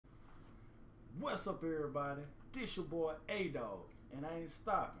What's up, everybody? This your boy Adogg, and I ain't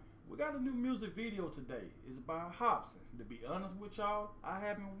stopping. We got a new music video today. It's by Hopsin. To be honest with y'all, I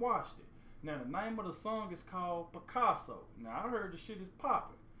haven't watched it. Now, the name of the song is called Picasso. Now, I heard the shit is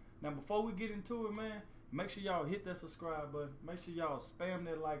popping. Now, before we get into it, man, make sure y'all hit that subscribe button. Make sure y'all spam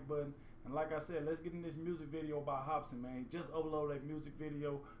that like button. And like I said, let's get in this music video by Hopsin, man. He just uploaded that music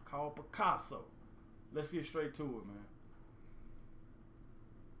video called Picasso. Let's get straight to it, man.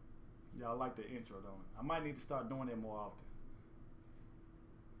 Y'all like the intro, don't it? I might need to start doing that more often.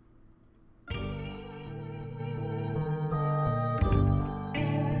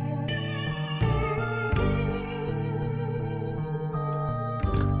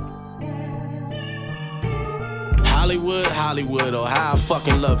 Hollywood, oh how I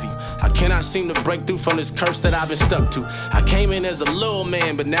fucking love you. I cannot seem to break through from this curse that I've been stuck to. I came in as a little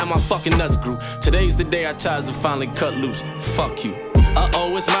man, but now my fucking nuts grew. Today's the day our ties are finally cut loose. Fuck you.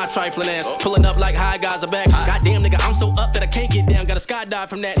 Uh-oh, it's my trifling ass. Pulling up like high guys are back. Goddamn nigga, I'm so up that I can't get down. Gotta skydive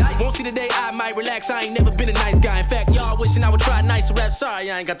from that. Won't see the day I might relax. I ain't never been a nice guy. In fact, y'all wishing I would try nicer rap.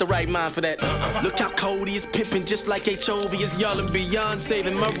 Sorry, I ain't got the right mind for that. Look how Cody is pimping just like HOV is y'all and beyond.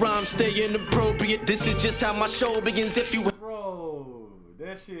 Saving my rhymes, stay inappropriate. This is just how my show begins. If you Bro,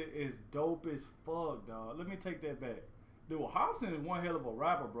 that shit is dope as fuck, dog. Let me take that back. Dude, Hopsin is one hell of a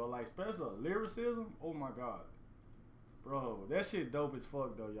rapper, bro. Like, especially lyricism. Oh my god. Bro, that shit dope as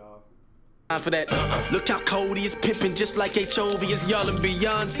fuck though, y'all. For that. Look how Cody is pimping just like HOV is y'all and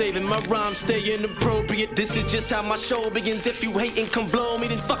beyond. Saving my rhymes, stay inappropriate. This is just how my show begins. If you hating, come blow me,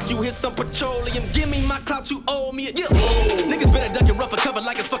 then fuck you, here's some petroleum. Give me my clout, you owe me it. Yeah. Niggas better duck and rough for cover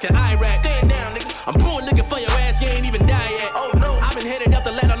like it's fucking Iraq. Stand down, nigga. I'm pouring liquor for your ass, you ain't even die yet. Oh no. I've been heading up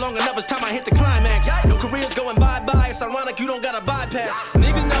the ladder long enough, it's time I hit the climax. Your career's going bye-bye, it's ironic you don't got a bypass.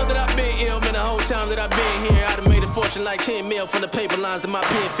 Niggas know that I've been ill, man, the whole time that I've been here. I done made a fortune like 10 mil from the paper lines that my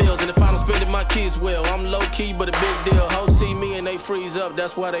pen fills. And if I don't spend it, my kids will. I'm low-key, but a big deal. Hoes see me and they freeze up,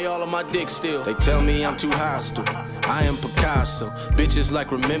 that's why they all on my dick still. They tell me I'm too hostile, I am Picasso. Bitches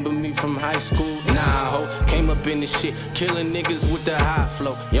like remember me from high school? Nah, ho, came up in this shit, killing niggas with the high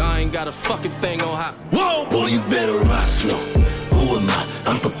flow. Y'all ain't got a fucking thing on hot. Whoa, boy, you better rock slow. Who am I?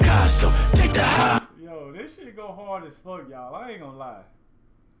 I'm Picasso. Take the high. Yo, this shit go hard as fuck, y'all. I ain't gonna lie.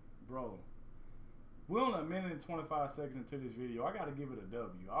 Bro, we're only a minute and 25 seconds into this video. I gotta give it a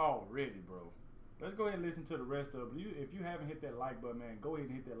W already, bro. Let's go ahead and listen to the rest of it. If you haven't hit that like button, man, go ahead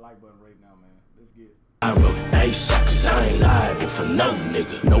and hit that like button right now, man. Let's get it. I wrote ASAP cause I ain't liable for no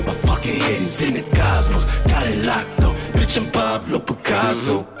nigga. No, my fucking head is in the cosmos. Got it locked though. Bitch, I'm Pablo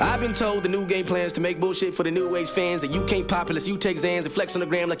Picasso. I've been told the new game plans to make bullshit for the new age fans. That you can't pop unless you take Xans and flex on the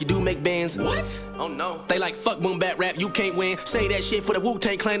gram like you do make bands. What? Oh no. They like fuck boom bat rap, you can't win. Say that shit for the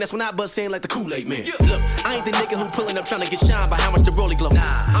Wu-Tang Clan, that's when I bust in like the Kool-Aid man. Yeah. Look, I ain't the nigga who pulling up trying to get shined by how much the rollie glow.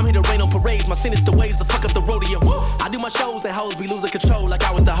 Nah. I'm here to rain on parades, my sinister ways to fuck up the rodeo. I do my shows and hoes be losing control like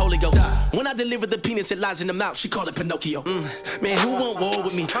I was the Holy Ghost. When I deliver the penis, it lies in the mouth, she call it Pinocchio. Man, who want war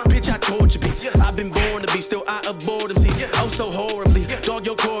with me? Bitch, I torture beats. I've been born to be, still I abhor them seats. Oh, so horribly, dog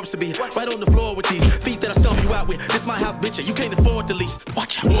your corpse to be right on the floor with these feet that I stomp you out with. This my house, bitch, you can't afford the lease.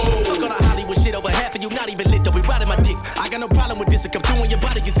 Watch out. Fuck all the Hollywood shit, over half of you not even lit, though we riding my dick. I got no problem with this, it come through when your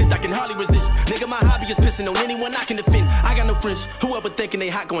body gets hit, I can hardly resist. Nigga, my hobby is pissing on anyone I can defend. I got no friends, whoever thinking they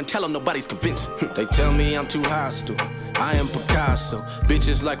hot, go and tell them nobody's convinced. They tell me I'm too hostile, I am Picasso.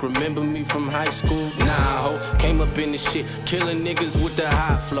 Bitches like remember me from high school? Nah, ho, came up in this shit, killing niggas with the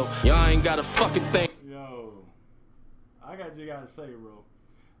high flow. Y'all ain't got a fucking thing. Yo, I just gotta say, bro.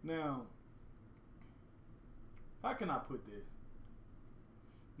 Now, how can I put this?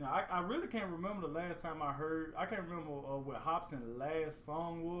 Now, I really can't remember the last time I heard. I can't remember what Hopsin's last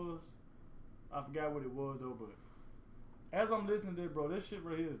song was. I forgot what it was though, but as I'm listening to this, bro, this shit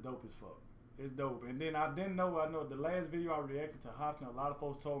right here is dope as fuck. It's dope. And then I know the last video I reacted to Hopsin, a lot of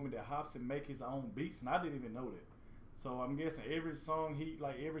folks told me that Hopsin make his own beats, and I didn't even know that. So I'm guessing every song he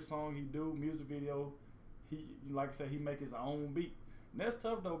do, music video, he, like I said, he make his own beat. And that's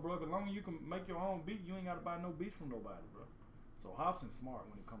tough though, bro. As long as you can make your own beat, you ain't gotta buy no beats from nobody, bro. So Hopsin's smart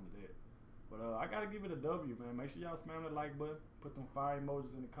when it comes to that. But I gotta give it a W, man. Make sure y'all smash that like button, put them fire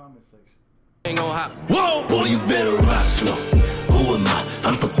emojis in the comment section. Whoa, boy, you better rock slow. Who am I?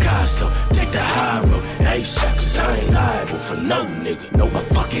 I'm Picasso. Take the high road, ASAP cause I ain't liable for no nigga. No, my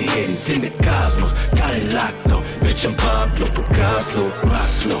fucking head is in the cosmos. Got it locked though. Bitch, I'm Pablo Picasso.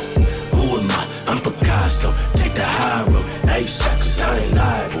 Rock slow. Who am I? I'm Picasso. Take the high road, ASAP cause I ain't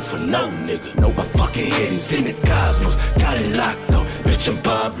liable for no nigga. No, my fucking head is in the cosmos. Got it locked though. Bitch, I'm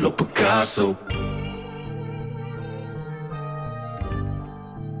Pablo Picasso.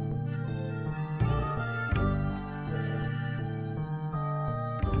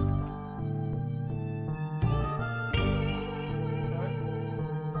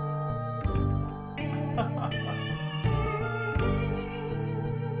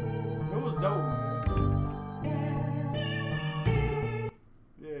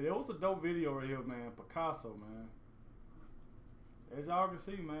 was a dope video right here, man. Picasso, man. As y'all can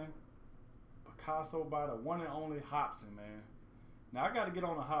see, man. Picasso by the one and only Hopsin, man. Now I gotta get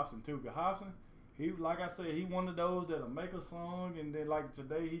on the Hopsin too, cause Hopsin, he, like I said, he one of those that'll make a song and then like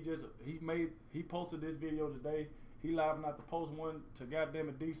today he posted this video today. He liable not to post one to goddamn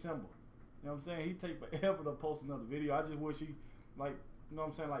it December. You know what I'm saying? He take forever to post another video. I just wish he like, you know what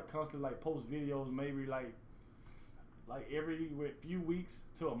I'm saying, like constantly like post videos maybe like every few weeks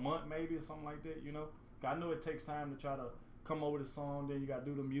to a month maybe or something like that, you know? I know it takes time to try to come over the song, then you gotta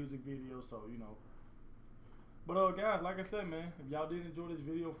do the music video, so you know. But guys, like I said, man, if y'all did enjoy this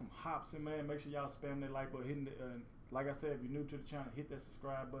video from Hopsin, man, make sure y'all spam that like button, hitting the, like I said, if you're new to the channel, hit that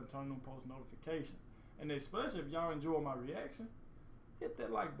subscribe button, turn on post notification. And especially if y'all enjoy my reaction, hit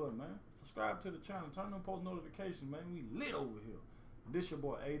that like button, man. Subscribe to the channel, turn on post notifications, man. We lit over here. This your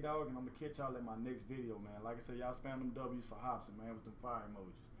boy Adogg, and I'm gonna catch y'all in my next video, man. Like I said, y'all spam them W's for Hopsin, man, with them fire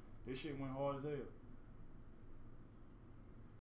emojis. This shit went hard as hell.